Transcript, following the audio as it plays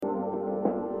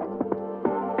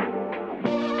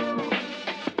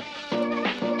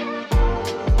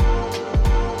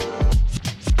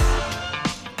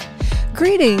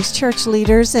Greetings, church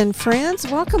leaders and friends.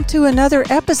 Welcome to another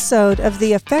episode of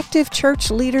the Effective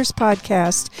Church Leaders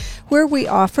Podcast, where we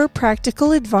offer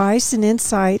practical advice and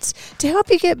insights to help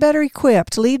you get better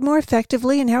equipped, lead more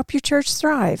effectively, and help your church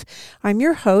thrive. I'm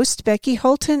your host, Becky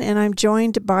Holton, and I'm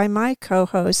joined by my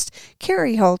co-host,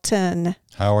 Kerry Holton.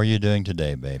 How are you doing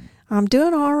today, babe? I'm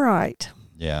doing all right.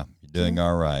 Yeah, you're doing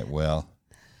all right. Well,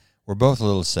 we're both a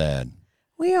little sad.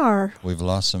 We are. We've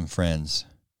lost some friends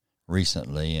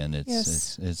recently, and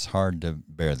it's hard to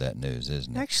bear that news,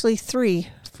 isn't it? Actually, three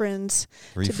friends,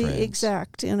 be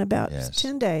exact, in about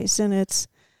 10 days, and it's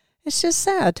just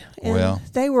sad. And well,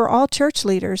 they were all church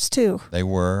leaders too. They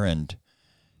were, and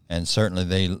certainly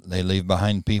they leave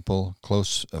behind people,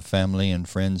 close family and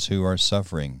friends who are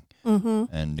suffering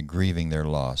and grieving their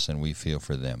loss, and we feel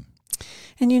for them.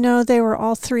 And you know, they were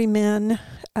all three men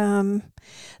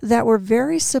that were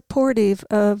very supportive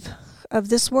of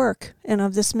this work and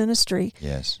of this ministry.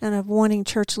 Yes. And of wanting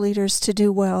church leaders to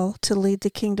do well, to lead the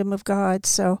kingdom of God.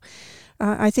 So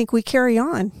I think we carry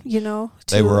on, you know.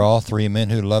 They were all three men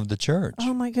who loved the church.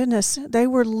 Oh, my goodness. They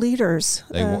were leaders.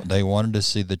 They wanted to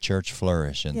see the church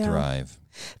flourish and thrive.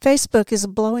 Facebook is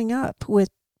blowing up with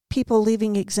people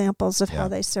leaving examples of how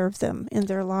they serve them in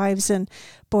their lives. And,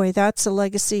 boy, that's a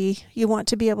legacy you want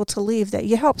to be able to leave, that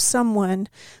you help someone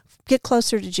get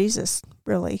closer to Jesus,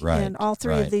 really. Right, and all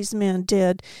three of these men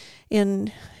did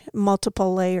in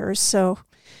multiple layers. So,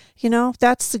 you know,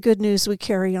 that's the good news we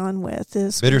carry on with.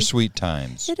 Is bittersweet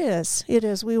times. It is. It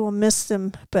is. We will miss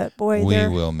them, but boy, we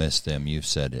will miss them. You've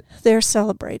said it. They're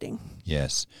celebrating.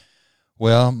 Yes.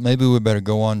 Well, maybe we better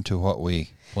go on to what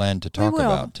we plan to talk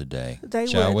about today,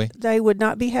 shall we? They would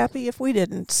not be happy if we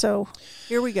didn't, so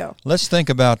here we go. Let's think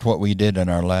about what we did in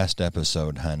our last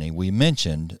episode, honey. We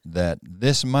mentioned that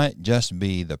this might just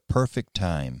be the perfect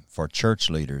time for church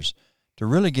leaders to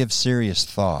really give serious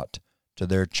thought to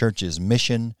their church's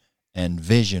mission and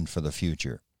vision for the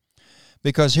future.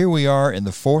 Because here we are in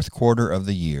the fourth quarter of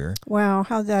the year. Wow,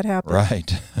 how'd that happen?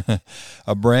 Right.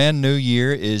 A brand new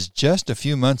year is just a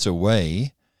few months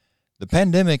away. The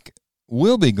pandemic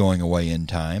will be going away in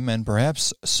time, and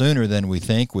perhaps sooner than we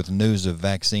think, with news of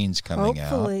vaccines coming out.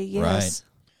 Hopefully, yes. Right?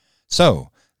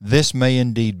 So, this may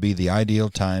indeed be the ideal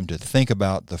time to think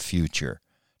about the future,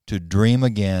 to dream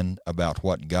again about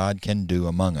what God can do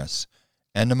among us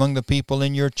and among the people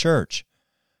in your church,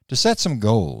 to set some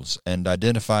goals and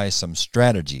identify some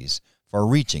strategies for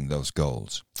reaching those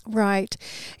goals. Right.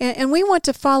 And we want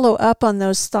to follow up on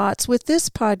those thoughts with this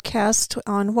podcast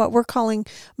on what we're calling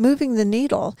moving the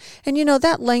needle. And, you know,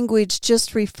 that language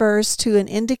just refers to an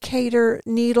indicator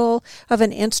needle of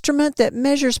an instrument that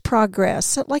measures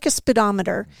progress, like a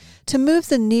speedometer. To move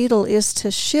the needle is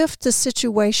to shift the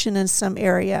situation in some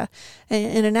area,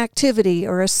 in an activity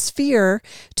or a sphere,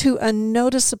 to a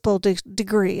noticeable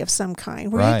degree of some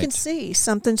kind, where you can see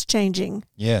something's changing.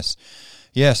 Yes.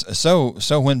 Yes,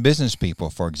 so when business people,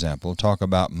 for example, talk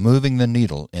about moving the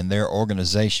needle in their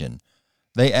organization,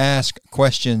 they ask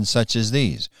questions such as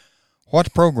these.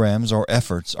 What programs or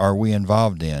efforts are we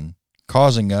involved in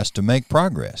causing us to make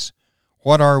progress?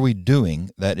 What are we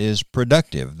doing that is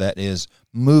productive, that is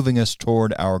moving us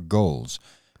toward our goals?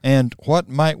 And what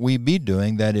might we be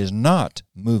doing that is not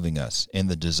moving us in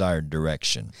the desired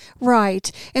direction?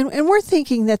 Right. And we're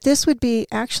thinking that this would be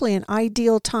actually an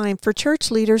ideal time for church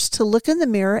leaders to look in the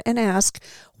mirror and ask,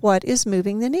 what is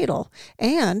moving the needle?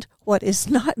 And what is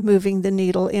not moving the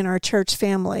needle in our church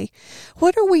family?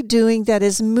 What are we doing that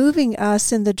is moving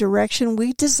us in the direction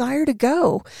we desire to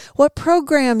go? What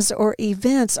programs or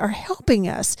events are helping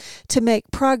us to make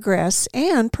progress?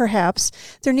 And perhaps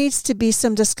there needs to be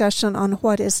some discussion on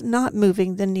what is not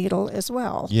moving the needle as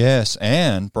well. Yes,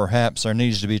 and perhaps there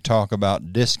needs to be talk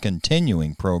about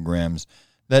discontinuing programs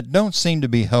that don't seem to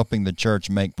be helping the church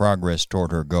make progress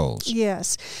toward her goals.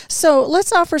 Yes. So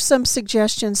let's offer some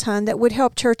suggestions, hon, that would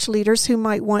help church leaders who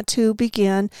might want to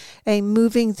begin a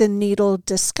moving the needle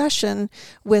discussion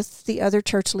with the other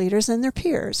church leaders and their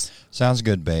peers. Sounds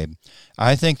good, babe.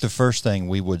 I think the first thing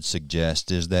we would suggest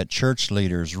is that church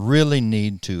leaders really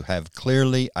need to have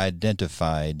clearly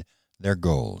identified their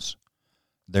goals,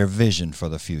 their vision for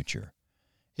the future.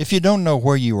 If you don't know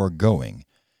where you are going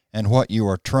and what you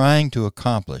are trying to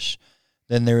accomplish,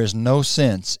 then there is no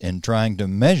sense in trying to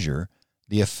measure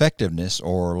the effectiveness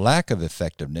or lack of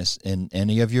effectiveness in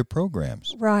any of your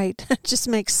programs. Right. It just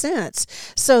makes sense.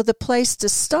 So the place to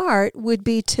start would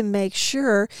be to make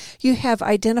sure you have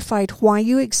identified why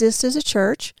you exist as a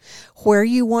church, where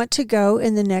you want to go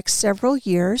in the next several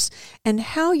years, and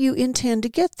how you intend to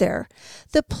get there.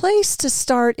 The place to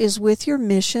start is with your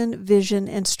mission, vision,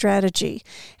 and strategy,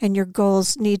 and your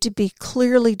goals need to be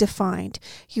clearly defined.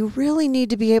 You really need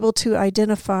to be able to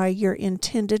identify your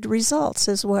intended results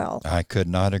as well. I could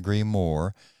not agree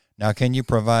more. Now, can you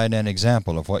provide an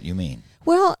example of what you mean?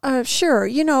 Well, sure.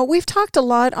 We've talked a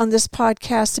lot on this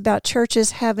podcast about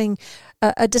churches having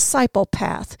a disciple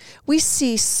path. We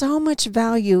see so much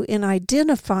value in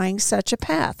identifying such a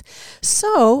path.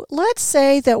 So let's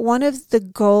say that one of the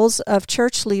goals of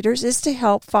church leaders is to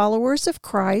help followers of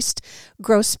Christ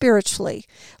grow spiritually.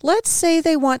 Let's say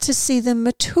they want to see them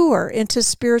mature into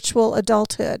spiritual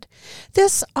adulthood.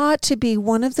 This ought to be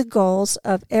one of the goals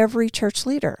of every church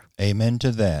leader. Amen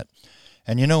to that.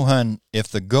 And hon, if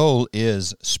the goal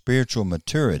is spiritual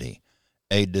maturity,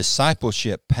 a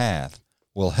discipleship path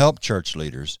will help church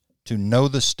leaders to know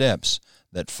the steps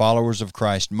that followers of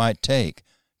Christ might take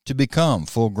to become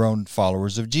full-grown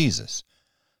followers of Jesus.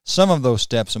 Some of those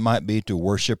steps might be to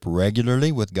worship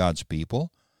regularly with God's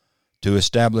people, to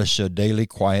establish a daily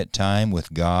quiet time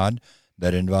with God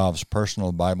that involves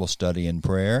personal Bible study and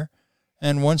prayer,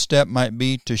 and one step might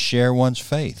be to share one's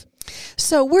faith.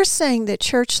 So we're saying that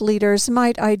church leaders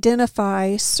might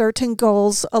identify certain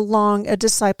goals along a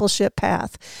discipleship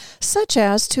path, such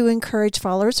as to encourage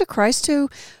followers of Christ to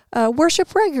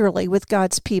worship regularly with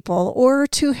God's people, or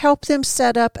to help them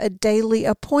set up a daily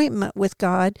appointment with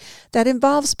God that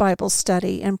involves Bible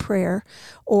study and prayer,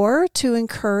 or to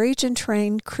encourage and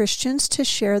train Christians to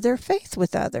share their faith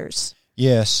with others.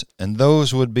 Yes, and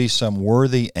those would be some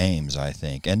worthy aims, I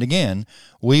think. And again,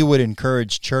 we would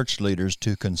encourage church leaders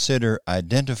to consider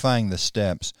identifying the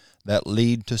steps that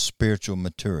lead to spiritual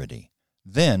maturity.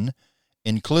 Then,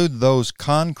 include those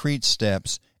concrete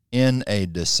steps in a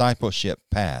discipleship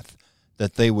path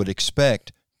that they would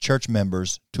expect church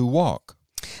members to walk.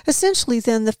 Essentially,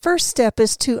 then, the first step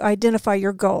is to identify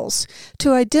your goals,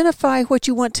 to identify what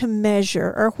you want to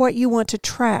measure or what you want to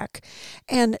track.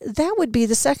 And that would be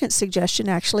the second suggestion,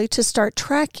 actually, to start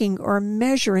tracking or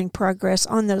measuring progress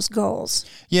on those goals.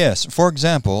 Yes. For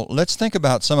example, let's think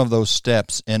about some of those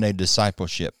steps in a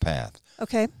discipleship path.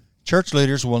 Okay. Church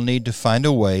leaders will need to find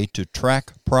a way to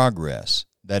track progress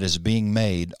that is being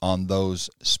made on those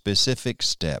specific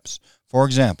steps. For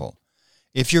example,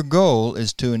 if your goal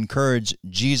is to encourage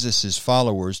Jesus'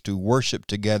 followers to worship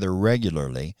together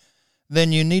regularly,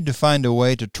 then you need to find a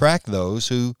way to track those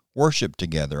who worship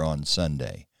together on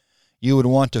Sunday. You would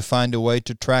want to find a way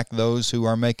to track those who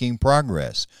are making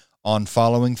progress on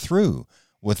following through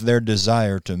with their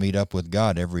desire to meet up with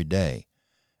God every day.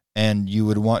 And you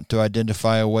would want to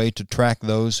identify a way to track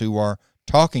those who are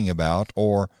talking about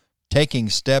or taking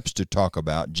steps to talk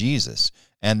about Jesus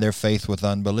and their faith with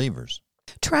unbelievers.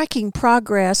 Tracking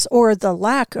progress or the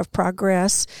lack of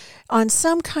progress on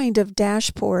some kind of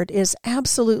dashboard is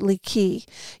absolutely key.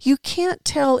 You can't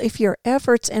tell if your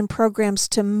efforts and programs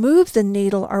to move the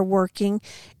needle are working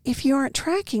if you aren't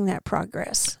tracking that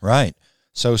progress. Right.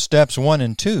 So steps 1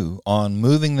 and 2 on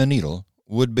moving the needle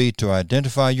would be to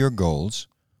identify your goals,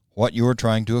 what you are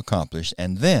trying to accomplish,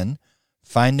 and then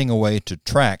finding a way to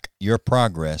track your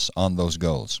progress on those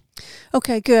goals.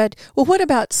 Okay, good. Well, what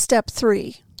about step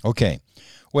 3? Okay.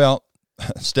 Well,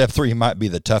 step 3 might be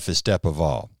the toughest step of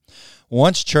all.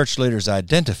 Once church leaders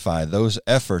identify those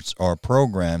efforts or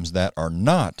programs that are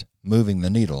not moving the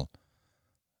needle,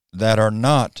 that are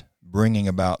not bringing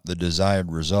about the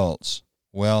desired results,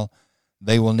 well,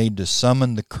 they will need to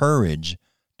summon the courage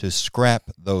to scrap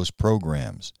those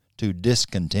programs, to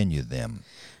discontinue them.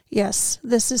 Yes,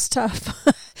 this is tough.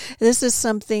 This is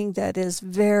something that is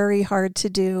very hard to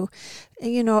do.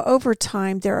 Over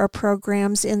time, there are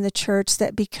programs in the church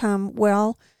that become,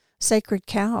 sacred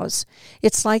cows.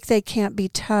 It's like they can't be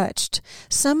touched.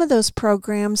 Some of those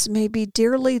programs may be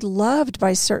dearly loved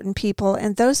by certain people,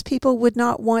 and those people would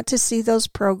not want to see those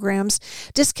programs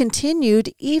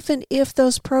discontinued, even if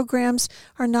those programs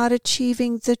are not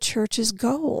achieving the church's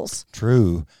goals.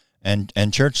 True.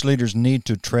 And church leaders need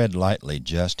to tread lightly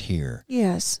just here.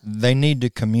 Yes. They need to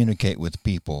communicate with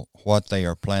people what they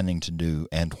are planning to do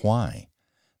and why.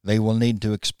 They will need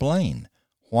to explain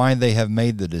why they have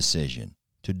made the decision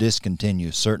to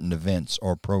discontinue certain events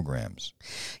or programs.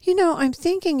 You know, I'm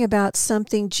thinking about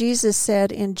something Jesus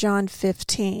said in John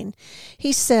 15.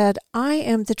 He said, "I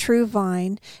am the true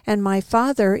vine, and my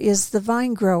Father is the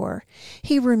vine grower.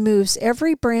 He removes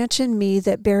every branch in me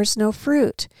that bears no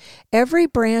fruit. Every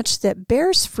branch that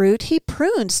bears fruit, he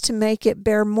prunes to make it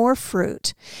bear more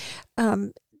fruit."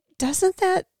 Doesn't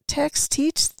that text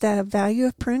teach the value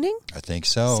of pruning? I think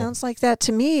so. Sounds like that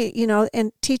to me,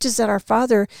 and teaches that our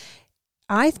Father,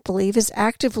 I believe, is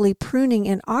actively pruning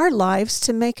in our lives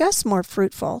to make us more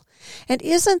fruitful. And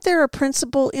isn't there a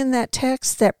principle in that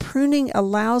text that pruning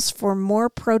allows for more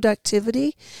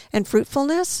productivity and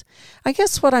fruitfulness? I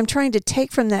guess what I'm trying to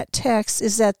take from that text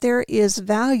is that there is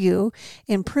value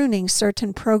in pruning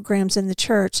certain programs in the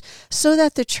church so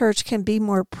that the church can be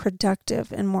more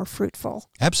productive and more fruitful.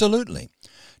 Absolutely.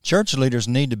 Church leaders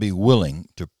need to be willing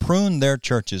to prune their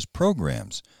church's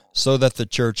programs so that the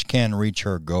church can reach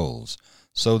her goals,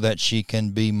 so that she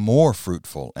can be more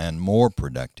fruitful and more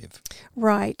productive.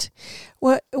 Right.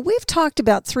 Well, we've talked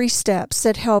about 3 steps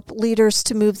that help leaders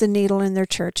to move the needle in their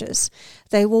churches.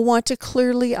 They will want to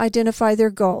clearly identify their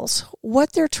goals,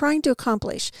 what they're trying to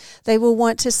accomplish. They will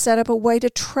want to set up a way to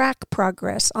track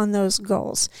progress on those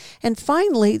goals. And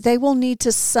finally, they will need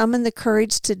to summon the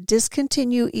courage to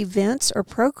discontinue events or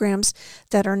programs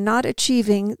that are not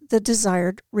achieving the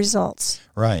desired results.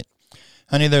 Right.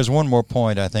 Honey, there's one more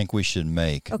point I think we should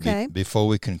make before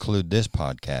we conclude this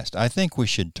podcast. I think we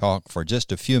should talk for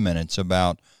just a few minutes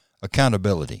about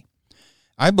accountability.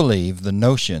 I believe the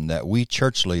notion that we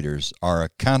church leaders are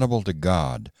accountable to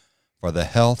God for the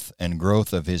health and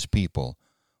growth of His people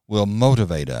will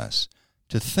motivate us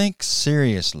to think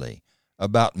seriously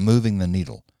about moving the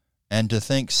needle and to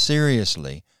think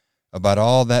seriously about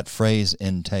all that phrase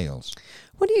entails.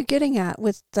 What are you getting at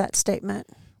with that statement?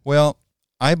 Well,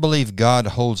 I believe God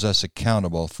holds us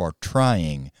accountable for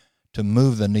trying to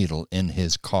move the needle in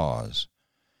His cause.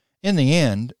 In the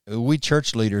end, we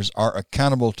church leaders are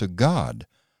accountable to God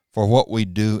for what we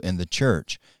do in the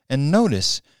church. And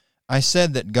notice, I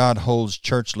said that God holds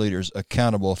church leaders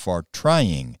accountable for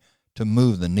trying to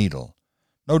move the needle.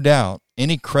 No doubt,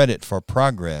 any credit for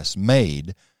progress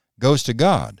made goes to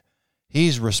God.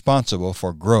 He's responsible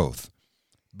for growth.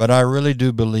 But I really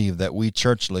do believe that we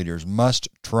church leaders must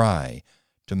try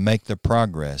to make the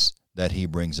progress that He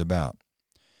brings about.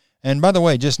 And by the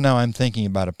way, just now I'm thinking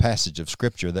about a passage of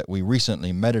Scripture that we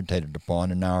recently meditated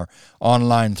upon in our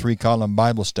online 3-column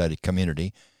Bible study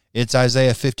community. It's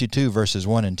Isaiah 52, verses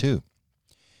 1 and 2.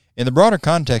 In the broader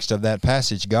context of that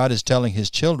passage, God is telling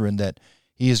His children that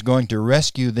He is going to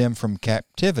rescue them from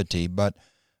captivity, but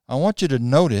I want you to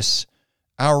notice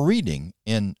our reading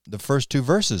in the first 2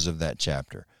 verses of that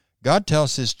chapter. God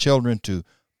tells His children to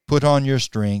put on your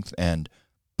strength and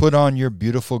put on your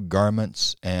beautiful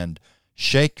garments and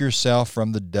shake yourself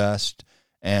from the dust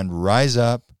and rise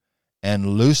up and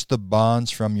loose the bonds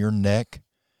from your neck.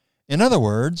 In other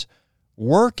words,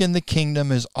 work in the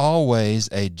kingdom is always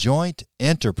a joint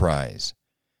enterprise.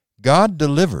 God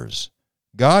delivers.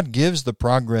 God gives the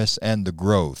progress and the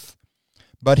growth.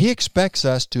 But He expects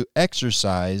us to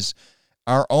exercise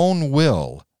our own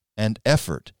will and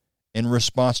effort in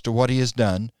response to what He has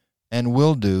done and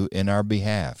will do in our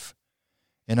behalf.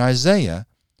 In Isaiah,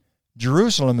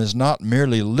 Jerusalem is not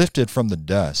merely lifted from the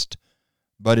dust,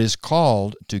 but is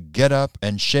called to get up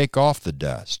and shake off the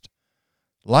dust.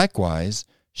 Likewise,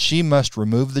 she must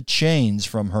remove the chains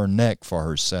from her neck for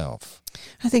herself.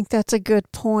 I think that's a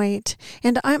good point.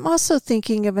 And I'm also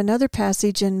thinking of another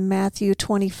passage in Matthew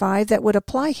 25 that would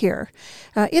apply here.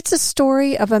 It's a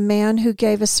story of a man who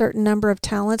gave a certain number of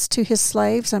talents to his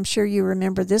slaves. I'm sure you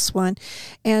remember this one.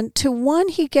 And to one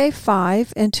he gave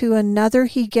 5, and to another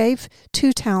he gave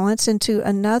 2 talents, and to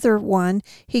another one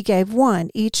he gave 1.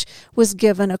 Each was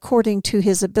given according to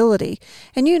his ability.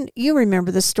 And you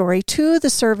remember the story. 2 of the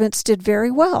servants did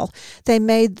very well. They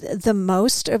made the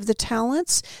most of the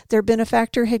talents their benefactor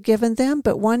had given them,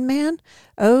 but one man,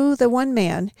 the one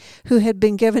man who had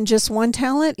been given just 1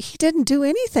 talent, he didn't do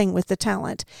anything with the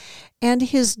talent. And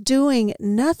his doing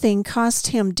nothing cost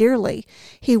him dearly.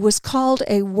 He was called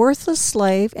a worthless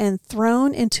slave and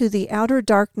thrown into the outer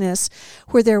darkness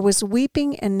where there was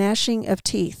weeping and gnashing of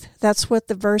teeth. That's what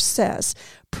the verse says.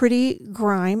 Pretty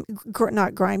grim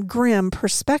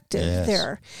perspective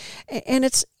there. And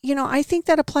it's, I think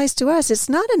that applies to us. It's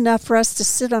not enough for us to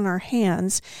sit on our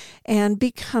hands and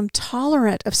become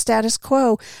tolerant of status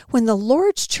quo when the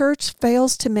Lord's church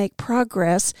fails to make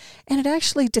progress and it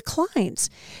actually declines.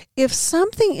 If if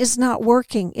something is not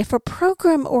working, if a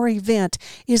program or event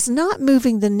is not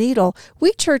moving the needle,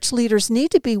 we church leaders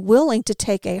need to be willing to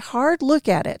take a hard look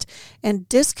at it and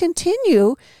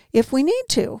discontinue if we need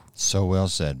to. So well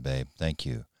said, babe. Thank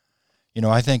you. You know,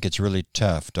 I think it's really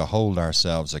tough to hold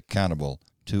ourselves accountable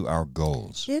to our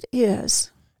goals. It is.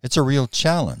 It's a real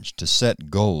challenge to set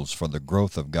goals for the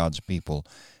growth of God's people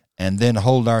and then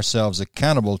hold ourselves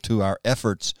accountable to our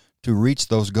efforts to reach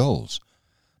those goals.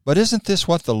 But isn't this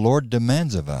what the Lord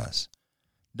demands of us?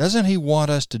 Doesn't He want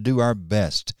us to do our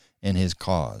best in His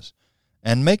cause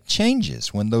and make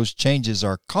changes when those changes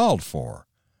are called for?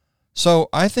 So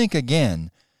I think,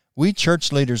 again, we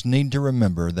church leaders need to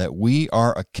remember that we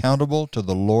are accountable to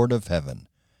the Lord of heaven.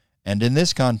 And in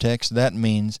this context, that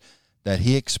means that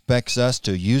He expects us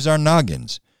to use our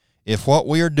noggins. If what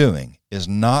we are doing is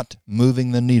not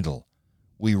moving the needle,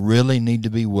 we really need to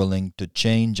be willing to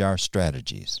change our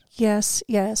strategies. Yes,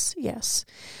 yes, yes.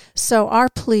 So our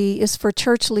plea is for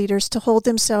church leaders to hold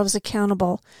themselves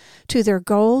accountable to their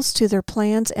goals, to their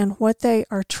plans, and what they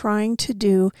are trying to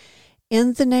do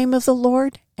in the name of the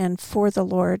Lord and for the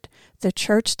Lord. The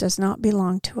church does not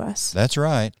belong to us. That's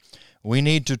right. We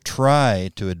need to try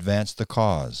to advance the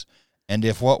cause. And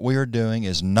if what we are doing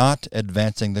is not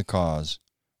advancing the cause,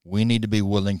 we need to be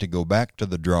willing to go back to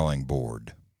the drawing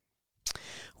board.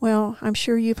 Well, I'm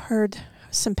sure you've heard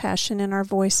some passion in our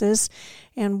voices,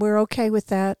 and we're okay with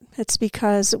that. It's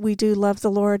because we do love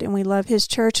the Lord and we love His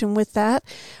church. And with that,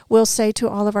 we'll say to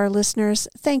all of our listeners,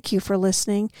 thank you for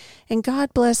listening, and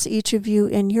God bless each of you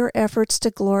in your efforts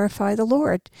to glorify the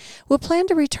Lord. We'll plan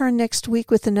to return next week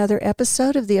with another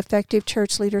episode of the Effective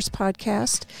Church Leaders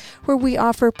Podcast, where we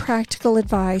offer practical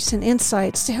advice and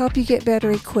insights to help you get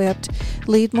better equipped,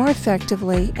 lead more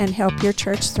effectively, and help your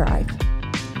church thrive.